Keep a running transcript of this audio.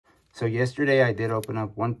So yesterday I did open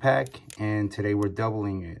up 1 pack, and today we're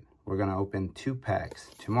doubling it. We're going to open 2 packs.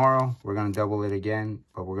 Tomorrow we're going to double it again,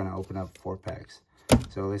 but we're going to open up 4 packs.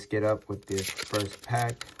 So let's get up with this first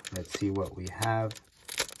pack. Let's see what we have.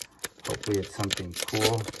 Hopefully it's something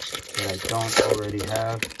cool that I don't already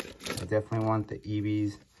have. I definitely want the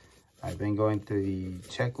EVs. I've been going through the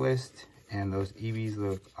checklist, and those EVs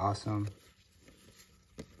look awesome.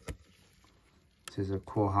 This is a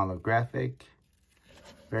cool holographic.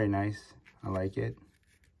 Very nice. I like it.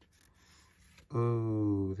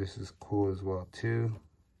 Ooh, this is cool as well too.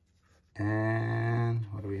 And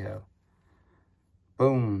what do we have?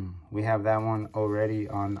 Boom. We have that one already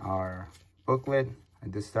on our booklet. I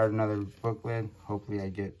just started another booklet. Hopefully I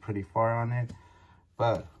get pretty far on it.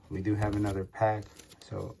 But we do have another pack.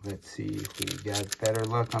 So let's see if we got better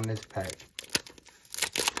luck on this pack.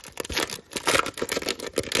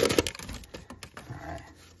 Alright.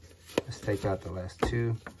 Let's take out the last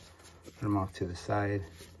 2. Put them off to the side.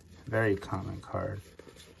 Very common card.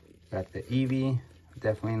 Got the Eevee.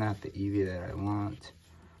 Definitely not the Eevee that I want.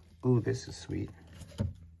 Ooh, this is sweet.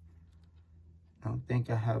 Don't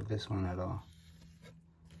think I have this one at all.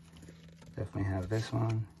 Definitely have this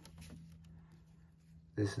one.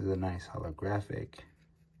 This is a nice holographic.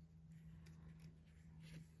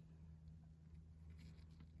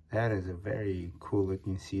 That is a very cool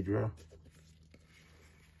looking Seadra.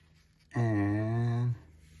 And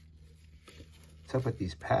what's up with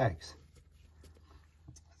these packs?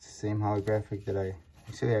 It's the same holographic that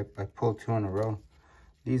I pulled 2 in a row.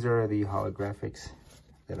 These are the holographics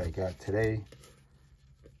that I got today.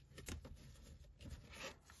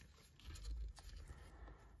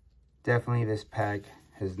 Definitely this pack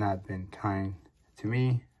has not been kind to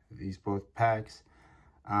me, these both packs.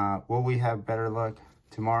 Will we have better luck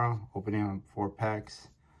tomorrow, opening up 4 packs?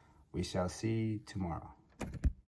 We shall see tomorrow.